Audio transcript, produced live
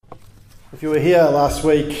If you were here last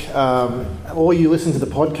week, or you listened to the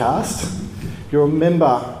podcast, you'll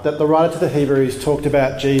remember that the writer to the Hebrews talked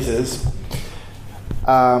about Jesus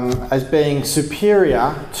as being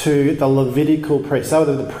superior to the Levitical priests. They were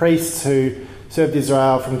the priests who served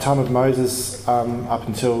Israel from the time of Moses up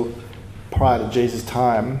until prior to Jesus'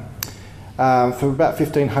 time, for about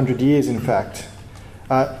 1,500 years, in fact.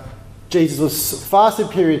 Jesus was far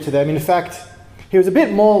superior to them. In fact, he was a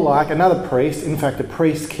bit more like another priest, in fact a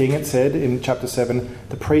priest king, it said in chapter 7,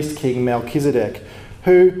 the priest king Melchizedek,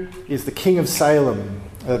 who is the king of Salem,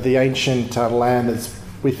 the ancient land that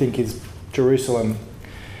we think is Jerusalem.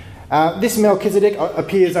 This Melchizedek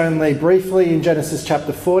appears only briefly in Genesis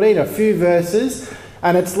chapter 14, a few verses,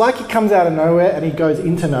 and it's like he comes out of nowhere and he goes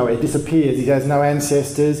into nowhere, he disappears, he has no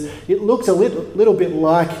ancestors. It looks a little bit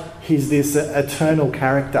like he's this eternal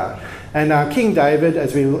character. And King David,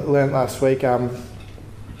 as we learnt last week,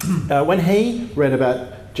 when he read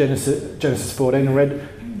about Genesis 14 and read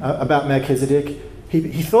about Melchizedek,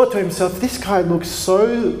 he thought to himself, this guy looks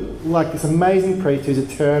so like this amazing priest who's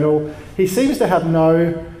eternal. He seems to have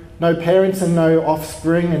no parents and no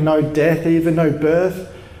offspring and no death, even no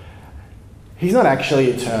birth. He's not actually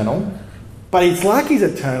eternal, but it's like he's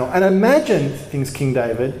eternal. And imagine, thinks King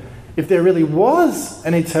David, if there really was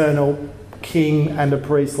an eternal king and a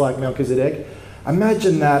priest like Melchizedek.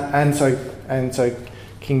 Imagine that. And so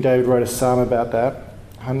King David wrote a psalm about that,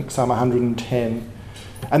 Psalm 110.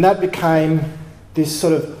 And that became this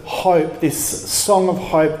sort of hope, this song of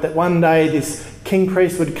hope that one day this king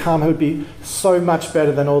priest would come who would be so much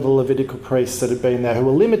better than all the Levitical priests that had been there, who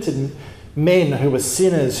were limited men, who were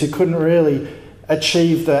sinners, who couldn't really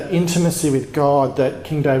achieve the intimacy with God that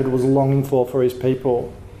King David was longing for his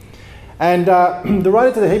people. And the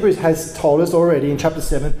writer to the Hebrews has told us already in chapter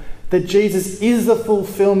 7 that Jesus is the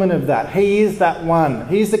fulfillment of that. He is that one.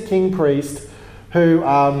 He's the king priest who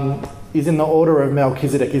is in the order of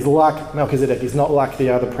Melchizedek. He's like Melchizedek. He's not like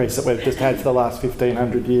the other priests that we've just had for the last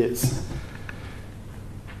 1,500 years.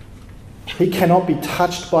 He cannot be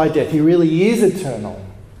touched by death. He really is eternal.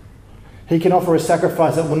 He can offer a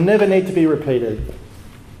sacrifice that will never need to be repeated.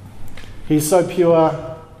 He's so pure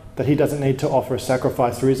that he doesn't need to offer a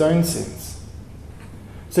sacrifice for his own sins.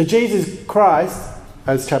 So Jesus Christ,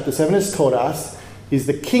 as chapter 7 has taught us, is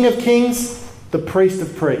the King of Kings, the priest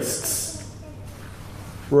of priests.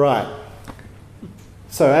 Right.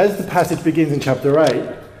 So as the passage begins in chapter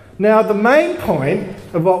 8, now the main point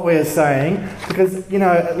of what we're saying, because,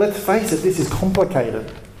 let's face it, this is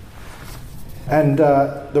complicated. And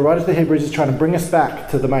the writer of the Hebrews is trying to bring us back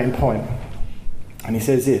to the main point. And he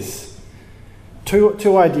says this.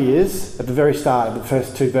 Two ideas at the very start of the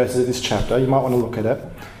first two verses of this chapter. You might want to look at it.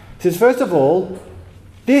 He says, first of all,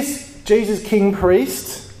 this Jesus King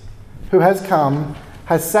Priest who has come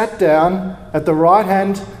has sat down at the right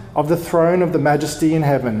hand of the throne of the Majesty in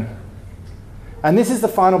heaven. And this is the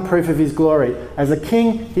final proof of his glory. As a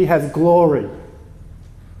king, he has glory.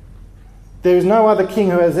 There is no other king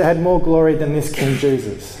who has had more glory than this King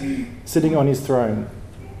Jesus, sitting on his throne.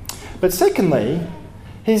 But secondly,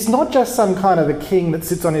 he's not just some kind of a king that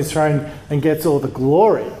sits on his throne and gets all the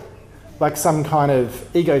glory, like some kind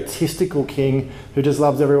of egotistical king who just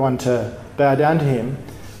loves everyone to bow down to him.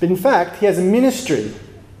 But in fact, he has a ministry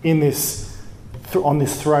on this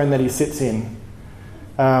throne that he sits in.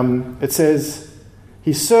 It says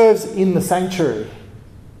he serves in the sanctuary.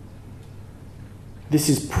 This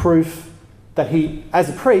is proof that he, as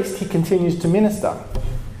a priest, he continues to minister.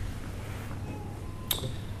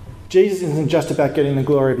 Jesus isn't just about getting the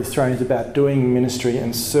glory of his throne, it's about doing ministry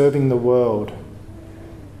and serving the world.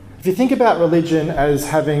 If you think about religion as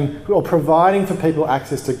having or providing for people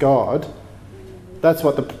access to God, that's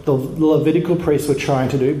what the Levitical priests were trying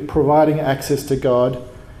to do, providing access to God.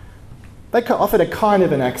 They offered a kind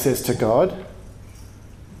of an access to God,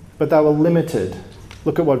 but they were limited.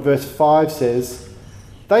 Look at what verse 5 says.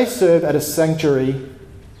 They serve at a sanctuary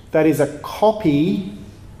that is a copy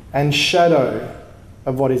and shadow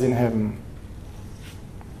of what is in heaven.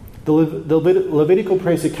 The Levitical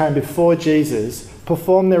priests who came before Jesus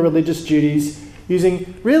performed their religious duties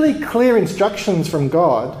using really clear instructions from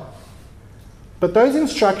God, but those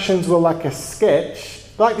instructions were like a sketch,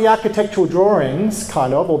 like the architectural drawings,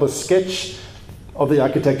 kind of, or the sketch of the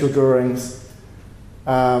architectural drawings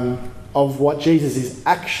of what Jesus is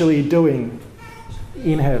actually doing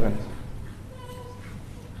in heaven.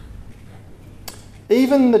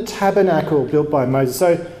 Even the tabernacle built by Moses.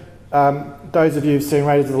 So those of you who've seen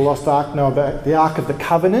Raiders of the Lost Ark know about the Ark of the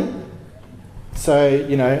Covenant. So,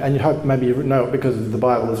 and you hope maybe you know it because of the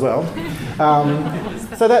Bible as well.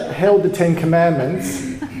 So that held the Ten Commandments.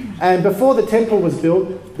 And before the temple was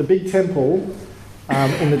built, the big temple,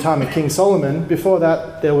 in the time of King Solomon. Before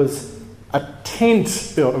that, there was a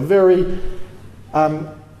tent built, a very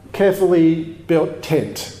carefully built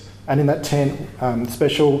tent. And in that tent,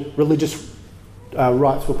 special religious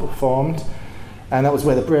rites were performed. And that was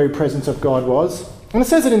where the very presence of God was. And it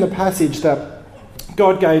says it in the passage that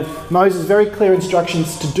God gave Moses very clear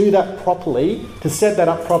instructions to do that properly, to set that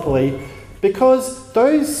up properly, because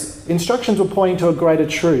those instructions were pointing to a greater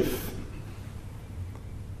truth.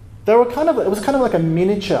 It was kind of like a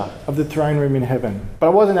miniature of the throne room in heaven, but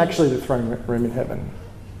it wasn't actually the throne room in heaven.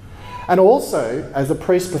 And also, as the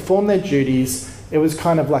priests performed their duties, it was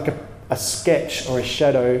kind of like a sketch or a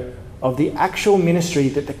shadow of the actual ministry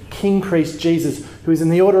that the king priest Jesus, who is in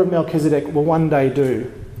the order of Melchizedek, will one day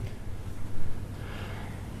do.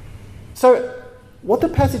 So, what the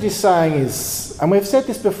passage is saying is, and we've said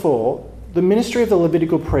this before, the ministry of the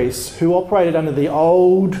Levitical priests, who operated under the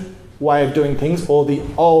old way of doing things, or the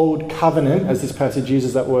old covenant, as this passage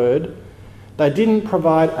uses that word, they didn't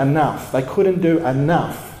provide enough. They couldn't do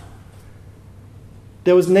enough.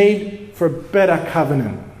 There was need for a better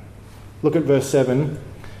covenant. Look at verse 7.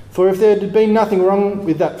 For if there had been nothing wrong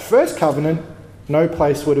with that first covenant, no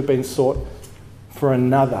place would have been sought for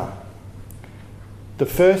another. The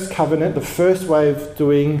first covenant, the first way of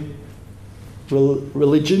doing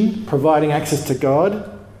religion, providing access to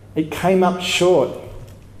God, it came up short.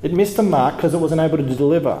 It missed the mark because it wasn't able to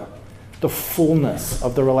deliver the fullness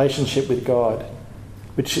of the relationship with God,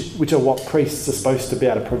 which are what priests are supposed to be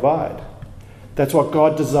able to provide. That's what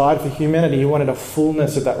God desired for humanity. He wanted a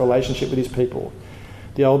fullness of that relationship with his people.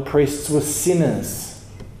 The old priests were sinners,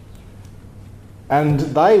 and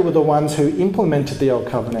they were the ones who implemented the old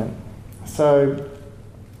covenant. So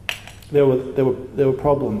there were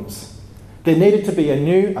problems. There needed to be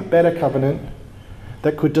a better covenant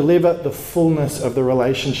that could deliver the fullness of the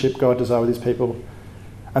relationship God desired with his people,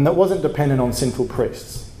 and that wasn't dependent on sinful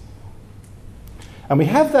priests. And we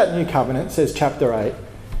have that new covenant, says chapter 8,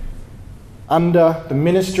 under the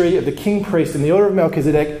ministry of the king priest in the order of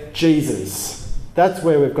Melchizedek, Jesus. That's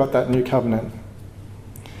where we've got that new covenant.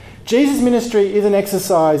 Jesus' ministry isn't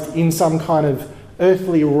exercised in some kind of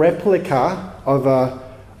earthly replica of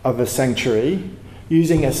a sanctuary,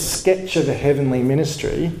 using a sketch of a heavenly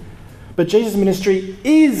ministry, but Jesus' ministry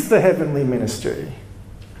is the heavenly ministry.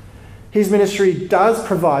 His ministry does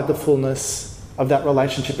provide the fullness of that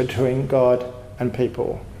relationship between God and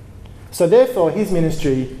people. So therefore, his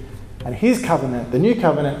ministry and his covenant, the new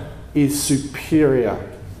covenant, is superior.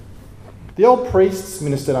 The old priests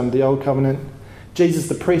ministered under the old covenant. Jesus,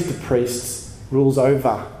 the priest of priests, rules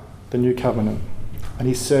over the new covenant, and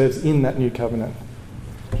he serves in that new covenant.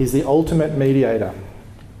 He's the ultimate mediator.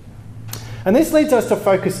 And this leads us to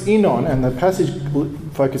focus in on, and the passage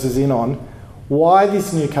focuses in on, why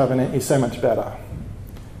this new covenant is so much better.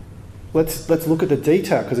 Let's look at the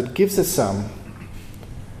detail, because it gives us some.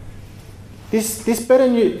 This better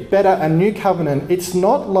and new covenant, it's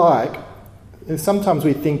not like, sometimes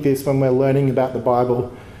we think this when we're learning about the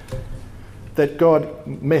Bible, that God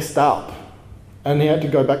messed up and he had to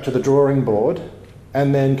go back to the drawing board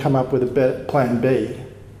and then come up with a plan B.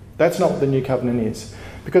 That's not what the new covenant is.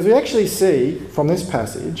 Because we actually see from this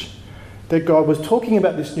passage that God was talking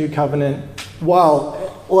about this new covenant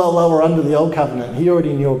while we're under the old covenant. He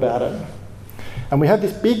already knew about it. And we have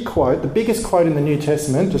this big quote, the biggest quote in the New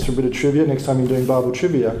Testament, just for a bit of trivia, next time you're doing Bible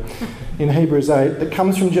trivia, in Hebrews 8, that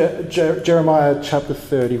comes from Jeremiah chapter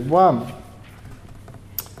 31.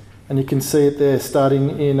 And you can see it there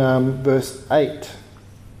starting in verse 8.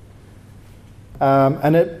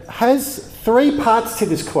 And it has three parts to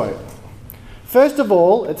this quote. First of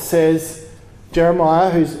all, it says, Jeremiah,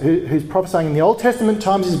 who's prophesying in the Old Testament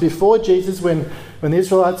times, is before Jesus, when the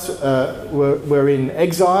Israelites were in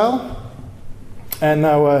exile, and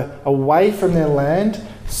they were away from their land,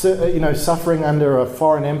 suffering under a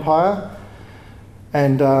foreign empire.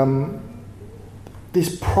 And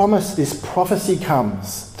this prophecy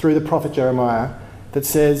comes through the prophet Jeremiah that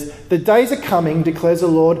says, "The days are coming, declares the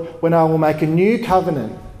Lord, when I will make a new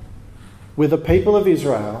covenant with the people of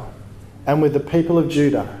Israel and with the people of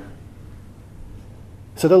Judah."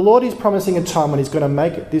 So the Lord is promising a time when he's going to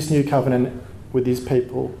make this new covenant with his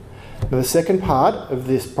people. Now, the second part of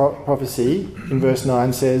this prophecy in verse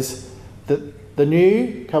 9 says that the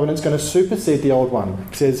new covenant is going to supersede the old one.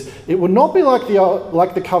 It says, "It will not be like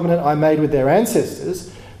the covenant I made with their ancestors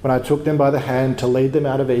when I took them by the hand to lead them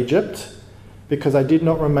out of Egypt, because I did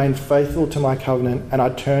not remain faithful to my covenant and I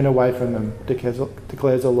turned away from them,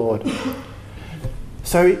 declares the Lord."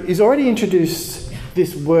 So he's already introduced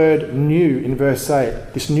this word new in verse 8,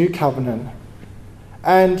 this new covenant.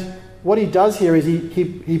 And what he does here is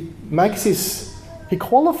he makes this he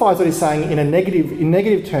qualifies what he's saying in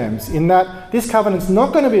negative terms, in that this covenant's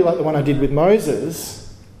not going to be like the one I did with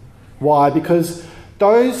Moses. Why? Because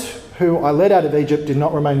those who I led out of Egypt did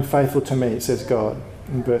not remain faithful to me, says God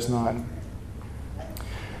in verse 9.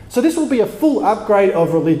 So this will be a full upgrade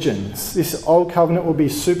of religions. This old covenant will be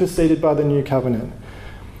superseded by the new covenant.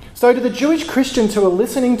 So to the Jewish Christians who are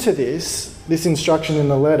listening to this instruction in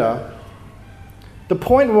the letter, the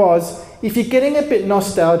point was, if you're getting a bit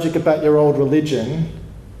nostalgic about your old religion,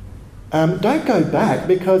 don't go back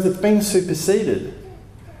because it's been superseded.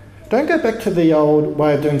 Don't go back to the old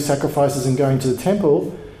way of doing sacrifices and going to the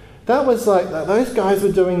temple. That was like, those guys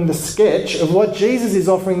were doing the sketch of what Jesus is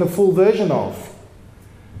offering the full version of.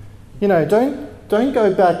 You know, don't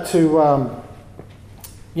go back to,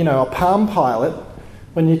 a Palm Pilot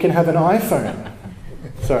when you can have an iPhone.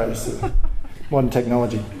 Sorry, this is modern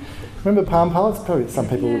technology. Remember Palm Pilots? Probably some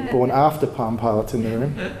people were born after Palm Pilots in the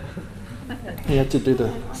room. You had to do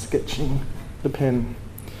the sketching, the pen.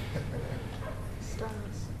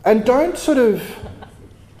 And don't sort of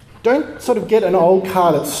get an old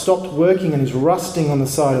car that's stopped working and is rusting on the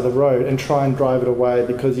side of the road and try and drive it away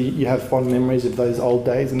because you have fond memories of those old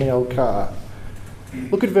days in the old car.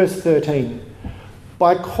 Look at verse 13.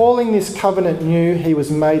 By calling this covenant new, he has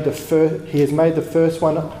made the first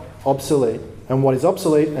one obsolete. And what is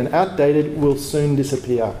obsolete and outdated will soon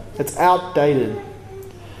disappear. It's outdated.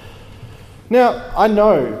 Now, I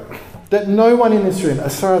know that no one in this room,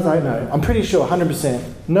 as far as I know, I'm pretty sure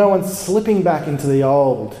 100%, no one's slipping back into the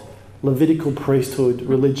old Levitical priesthood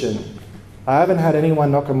religion. I haven't had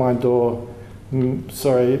anyone knock on my door.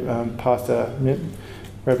 Sorry, Pastor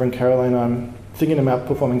Reverend Caroline, I'm thinking about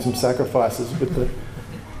performing some sacrifices with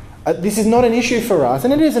the... this is not an issue for us,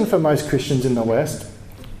 and it isn't for most Christians in the West.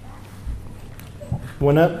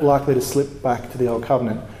 We're not likely to slip back to the old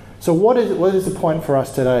covenant. So what is the point for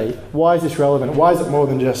us today? Why is this relevant? Why is it more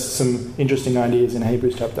than just some interesting ideas in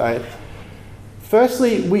Hebrews chapter 8?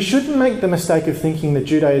 Firstly, we shouldn't make the mistake of thinking that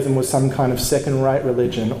Judaism was some kind of second-rate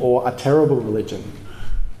religion or a terrible religion.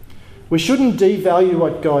 We shouldn't devalue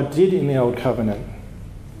what God did in the old covenant.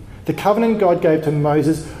 The covenant God gave to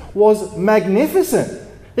Moses was magnificent.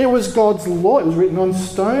 It was God's law. It was written on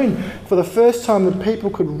stone. For the first time, the people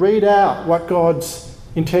could read out what God's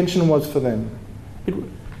intention was for them.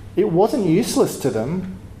 It wasn't useless to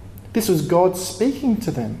them. This was God speaking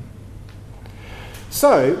to them.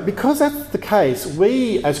 So, because that's the case,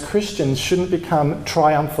 we as Christians shouldn't become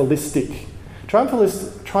triumphalistic.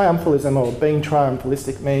 Triumphalism, or being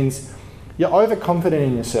triumphalistic, means you're overconfident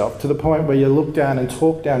in yourself to the point where you look down and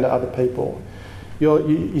talk down to other people.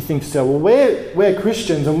 You think to yourself, well, we're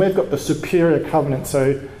Christians and we've got the superior covenant,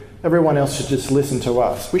 so everyone else should just listen to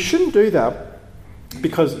us. We shouldn't do that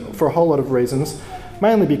because for a whole lot of reasons,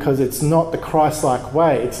 mainly because it's not the Christ-like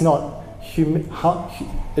way. It's not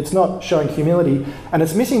showing humility, and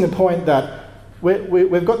it's missing the point that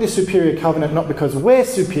we've got this superior covenant not because we're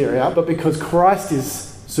superior, but because Christ is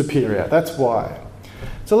superior. That's why.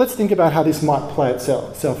 So let's think about how this might play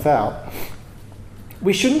itself out.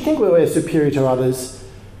 We shouldn't think we're superior to others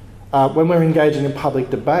when we're engaging in public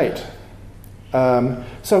debate.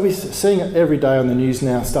 So we're seeing it every day on the news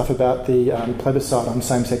now, stuff about the plebiscite on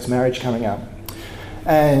same-sex marriage coming up.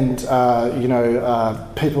 And,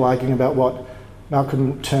 people arguing about what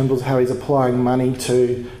Malcolm Turnbull's, how he's applying money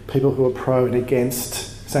to people who are pro and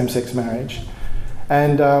against same-sex marriage.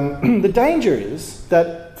 And the danger is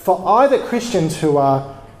that for either Christians who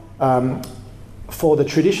are for the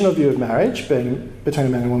traditional view of marriage, being between a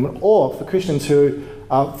man and a woman, or for Christians who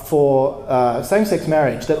are for same-sex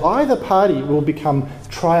marriage, that either party will become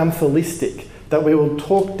triumphalistic, that we will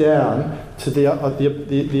talk down to the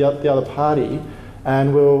other party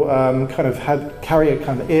and will carry a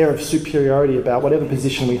kind of air of superiority about whatever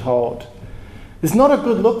position we hold. It's not a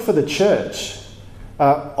good look for the church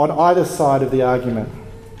on either side of the argument.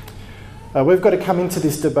 We've got to come into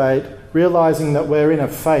this debate realising that we're in a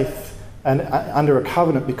faith and under a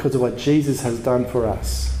covenant because of what Jesus has done for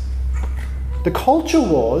us. The culture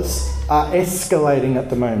wars are escalating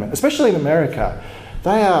at the moment, especially in America.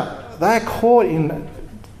 They are caught in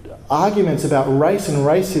arguments about race and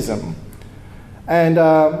racism. And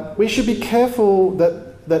we should be careful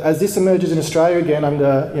that as this emerges in Australia again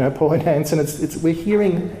under Pauline Hanson, we're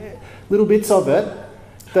hearing little bits of it,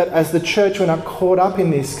 that as the church, we're not caught up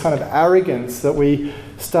in this kind of arrogance that we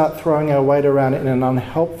start throwing our weight around in an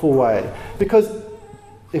unhelpful way. Because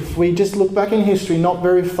if we just look back in history, not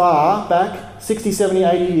very far back, 60, 70,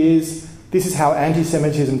 80 years, this is how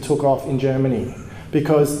anti-Semitism took off in Germany.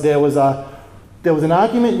 Because there was an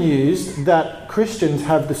argument used that Christians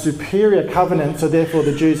have the superior covenant, so therefore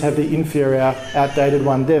the Jews have the inferior, outdated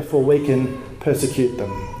one, therefore we can persecute them.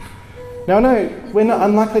 Now, I know we're not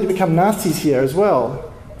unlikely to become Nazis here as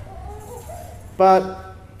well,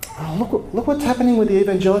 but look what's happening with the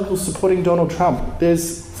evangelicals supporting Donald Trump. There's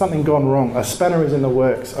something gone wrong. A spanner is in the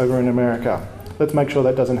works over in America. Let's make sure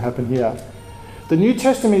that doesn't happen here. The New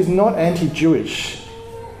Testament is not anti-Jewish.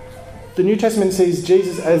 The New Testament sees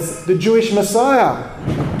Jesus as the Jewish Messiah.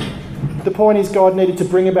 The point is God needed to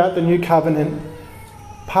bring about the new covenant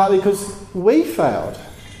partly because we failed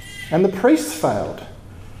and the priests failed.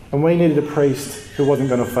 And we needed a priest who wasn't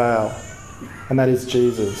going to fail. And that is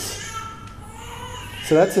Jesus.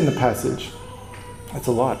 So that's in the passage. That's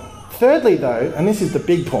a lot. Thirdly, though, and this is the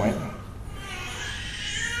big point,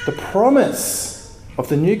 the promise of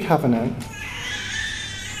the new covenant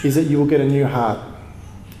is that you will get a new heart.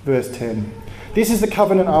 Verse 10. This is the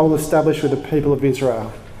covenant I will establish with the people of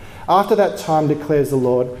Israel. After that time, declares the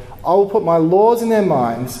Lord, I will put my laws in their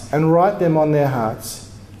minds and write them on their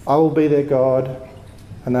hearts. I will be their God,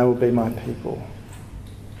 and they will be my people.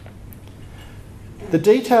 The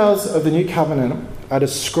details of the new covenant are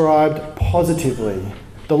described positively.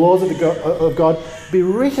 The laws of God be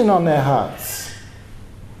written on their hearts.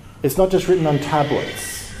 It's not just written on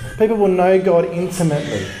tablets. People will know God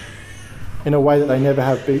intimately in a way that they never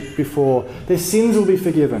have before. Their sins will be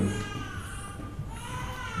forgiven.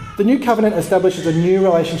 The new covenant establishes a new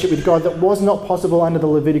relationship with God that was not possible under the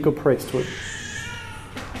Levitical priesthood.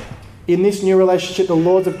 In this new relationship, the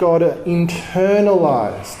laws of God are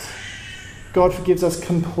internalised. God forgives us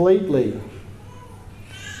completely.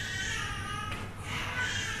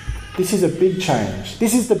 This is a big change.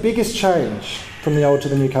 This is the biggest change from the Old to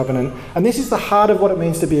the New Covenant. And this is the heart of what it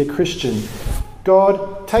means to be a Christian.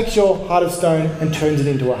 God takes your heart of stone and turns it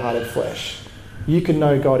into a heart of flesh. You can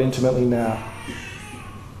know God intimately now.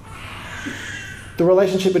 The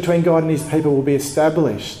relationship between God and his people will be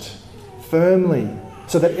established firmly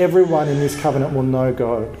so that everyone in this covenant will know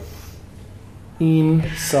God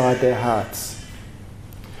inside their hearts.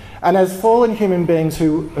 And as fallen human beings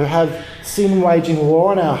who have sin waging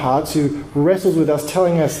war on our hearts, who wrestles with us,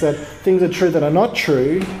 telling us that things are true that are not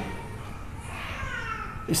true,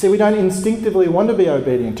 you see, we don't instinctively want to be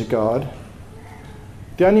obedient to God.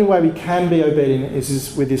 The only way we can be obedient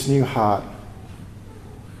is with this new heart.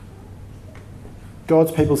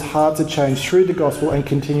 God's people's hearts are changed through the gospel and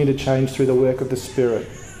continue to change through the work of the Spirit.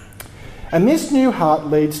 And this new heart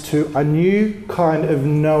leads to a new kind of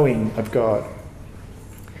knowing of God.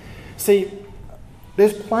 See,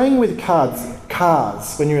 there's playing with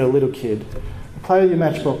cars when you're a little kid. You play with your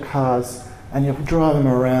Matchbox cars and you drive them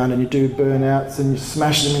around and you do burnouts and you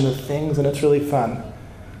smash them into things and it's really fun.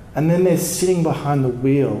 And then there's sitting behind the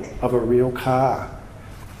wheel of a real car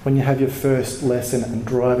when you have your first lesson and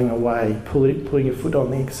driving away, pulling your foot on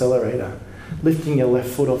the accelerator, lifting your left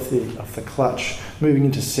foot off the clutch, moving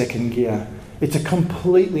into second gear. It's a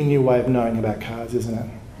completely new way of knowing about cars, isn't it?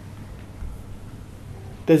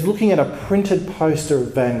 There's looking at a printed poster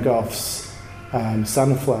of Van Gogh's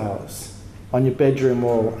Sunflowers on your bedroom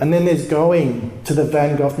wall. And then there's going to the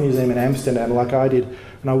Van Gogh Museum in Amsterdam like I did.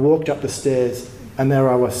 And I walked up the stairs and there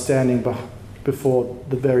I was standing before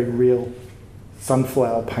the very real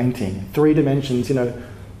sunflower painting. 3 dimensions, the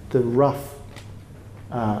rough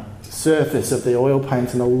surface of the oil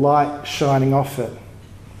paints and the light shining off it.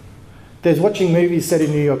 There's watching movies set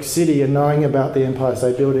in New York City and knowing about the Empire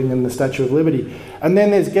State Building and the Statue of Liberty. And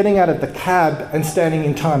then there's getting out of the cab and standing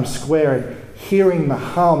in Times Square and hearing the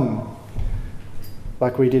hum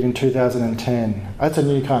like we did in 2010. That's a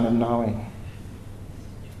new kind of knowing.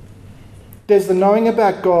 There's the knowing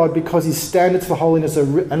about God because his standards for holiness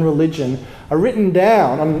and religion are written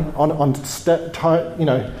down on stone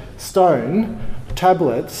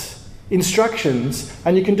tablets, instructions,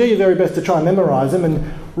 and you can do your very best to try and memorise them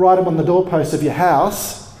and write them on the doorpost of your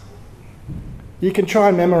house. You can try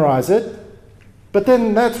and memorise it. But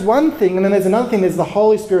then that's one thing, and then there's another thing. There's the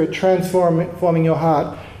Holy Spirit transforming your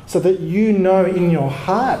heart so that you know in your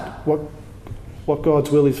heart what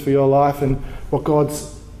God's will is for your life and what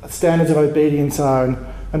God's standards of obedience are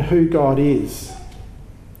and who God is.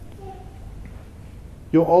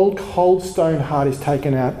 Your old cold stone heart is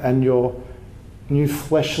taken out and your new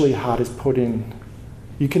fleshly heart is put in.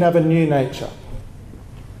 You can have a new nature.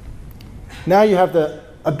 Now you have the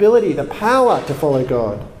ability, the power to follow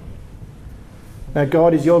God. Now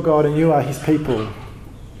God is your God and you are his people.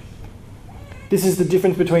 This is the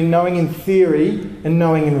difference between knowing in theory and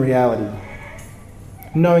knowing in reality.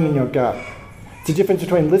 Knowing in your gut. It's the difference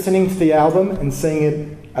between listening to the album and seeing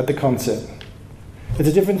it at the concert. It's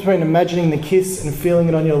the difference between imagining the kiss and feeling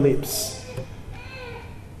it on your lips.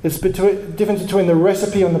 It's the difference between the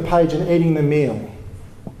recipe on the page and eating the meal.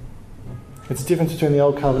 It's the difference between the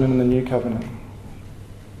Old Covenant and the New Covenant.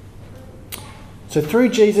 So through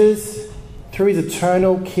Jesus, through his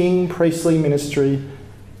eternal king priestly ministry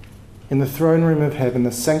in the throne room of heaven,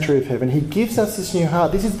 the sanctuary of heaven, he gives us this new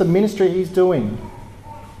heart. This is the ministry he's doing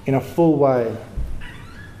in a full way.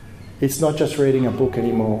 It's not just reading a book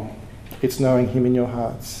anymore. It's knowing him in your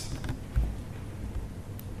hearts.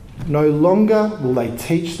 No longer will they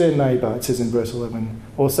teach their neighbour, it says in verse 11,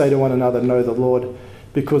 or say to one another, know the Lord,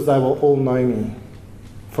 because they will all know me,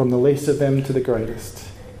 from the least of them to the greatest.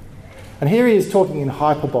 And here he is talking in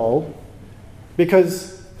hyperbole,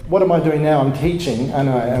 because what am I doing now? I'm teaching, I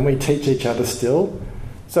know, and we teach each other still.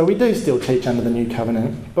 So we do still teach under the new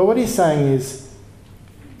covenant. But what he's saying is,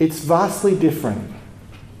 it's vastly different.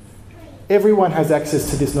 Everyone has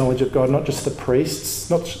access to this knowledge of God, not just the priests,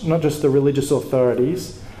 not just the religious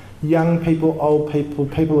authorities, young people, old people,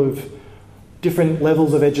 people of different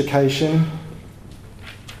levels of education.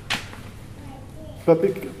 But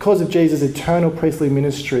because of Jesus' eternal priestly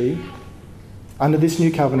ministry, under this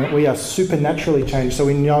new covenant, we are supernaturally changed, so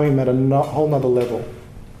we know him at a whole nother level.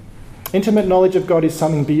 Intimate knowledge of God is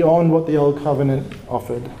something beyond what the old covenant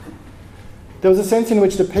offered. There was a sense in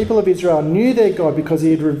which the people of Israel knew their God because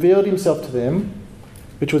he had revealed himself to them,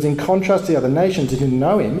 which was in contrast to the other nations who didn't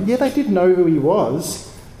know him. Yeah, they did know who he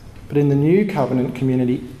was, but in the new covenant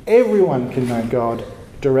community, everyone can know God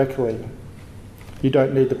directly. You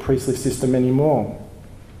don't need the priestly system anymore.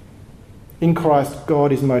 In Christ,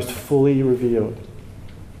 God is most fully revealed.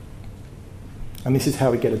 And this is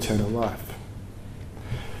how we get eternal life.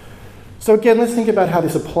 So again, let's think about how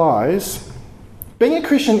this applies. Being a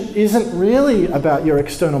Christian isn't really about your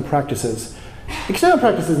external practices. External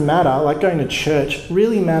practices matter, like going to church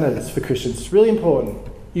really matters for Christians. It's really important.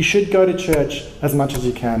 You should go to church as much as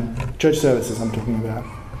you can. Church services I'm talking about.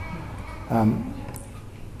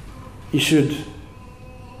 You should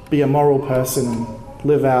be a moral person and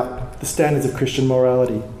live out the standards of Christian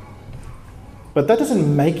morality. But that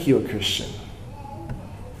doesn't make you a Christian.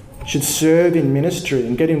 You should serve in ministry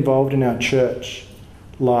and get involved in our church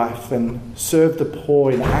life and serve the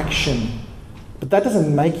poor in action. But that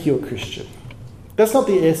doesn't make you a Christian. That's not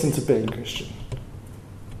the essence of being a Christian.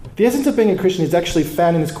 The essence of being a Christian is actually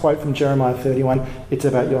found in this quote from Jeremiah 31. It's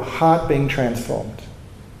about your heart being transformed.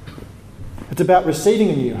 It's about receiving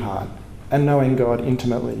a new heart and knowing God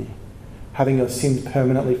intimately, having your sins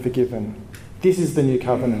permanently forgiven. This is the new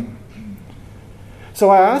covenant. So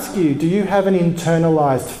I ask you, do you have an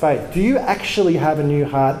internalized faith? Do you actually have a new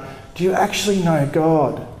heart? Do you actually know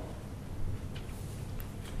God?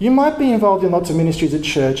 You might be involved in lots of ministries at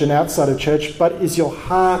church and outside of church, but is your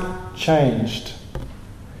heart changed?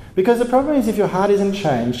 Because the problem is, if your heart isn't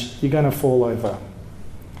changed, you're going to fall over.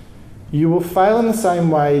 You will fail in the same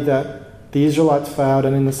way that the Israelites failed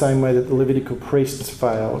and in the same way that the Levitical priests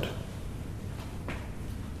failed.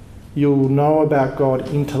 You'll know about God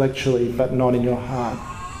intellectually, but not in your heart.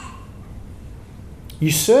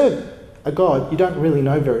 You serve a God you don't really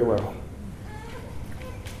know very well.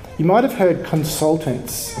 You might have heard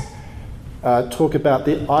consultants talk about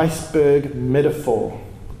the iceberg metaphor.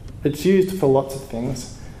 It's used for lots of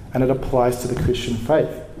things, and it applies to the Christian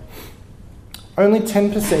faith. Only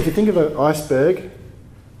 10%, if you think of an iceberg,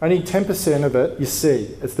 only 10% of it you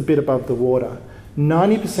see. It's the bit above the water.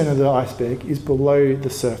 90% of the iceberg is below the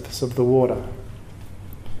surface of the water.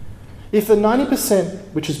 If the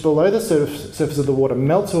 90% which is below the surface of the water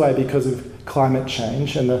melts away because of climate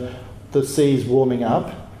change and the sea's warming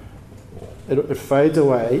up, it fades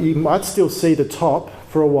away. You might still see the top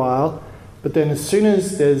for a while, but then as soon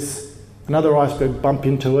as there's another iceberg bump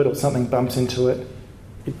into it or something bumps into it,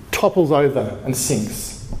 it topples over and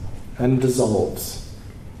sinks and dissolves.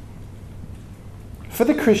 For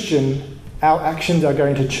the Christian, our actions, our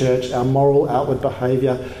going to church, our moral outward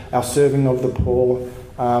behaviour, our serving of the poor,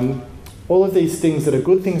 all of these things that are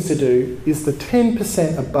good things to do is the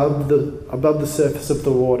 10% above the surface of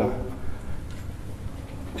the water.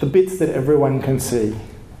 The bits that everyone can see.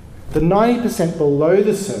 The 90% below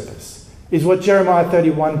the surface is what Jeremiah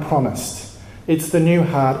 31 promised. It's the new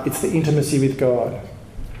heart, it's the intimacy with God.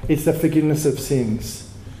 It's the forgiveness of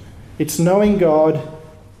sins. It's knowing God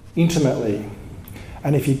intimately.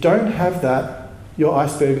 And if you don't have that, your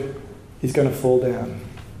iceberg is going to fall down.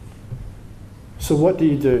 So what do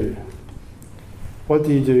you do? What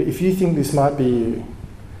do you do? If you think this might be you,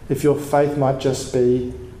 if your faith might just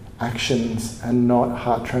be actions and not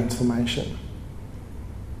heart transformation,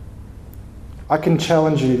 I can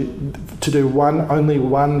challenge you to do only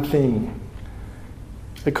one thing.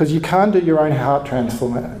 Because you can't do your own heart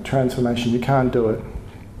transformation. You can't do it.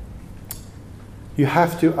 You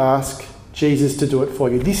have to ask Jesus to do it for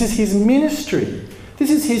you. This is his ministry. This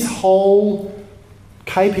is his whole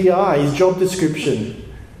KPI, his job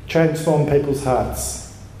description. Transform people's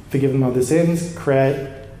hearts, forgive them of their sins,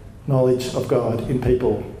 create knowledge of God in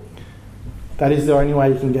people. That is the only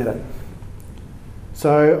way you can get it.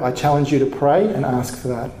 So I challenge you to pray and ask for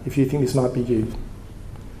that if you think this might be you.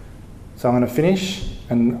 So I'm going to finish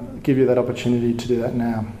and give you that opportunity to do that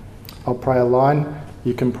now. I'll pray a line.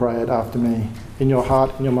 You can pray it after me, in your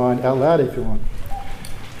heart, in your mind, out loud if you want.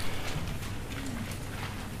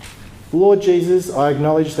 Lord Jesus, I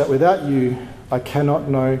acknowledge that without you, I cannot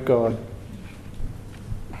know God.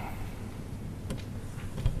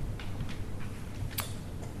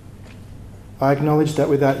 I acknowledge that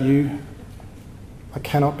without you, I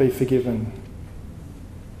cannot be forgiven.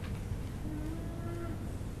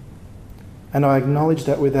 And I acknowledge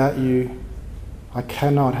that without you, I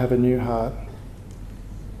cannot have a new heart.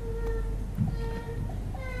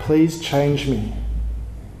 Please change me,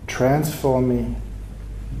 transform me,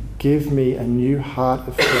 give me a new heart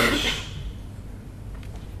of flesh.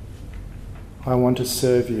 I want to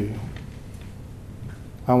serve you.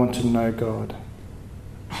 I want to know God.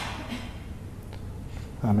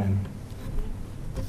 Amen.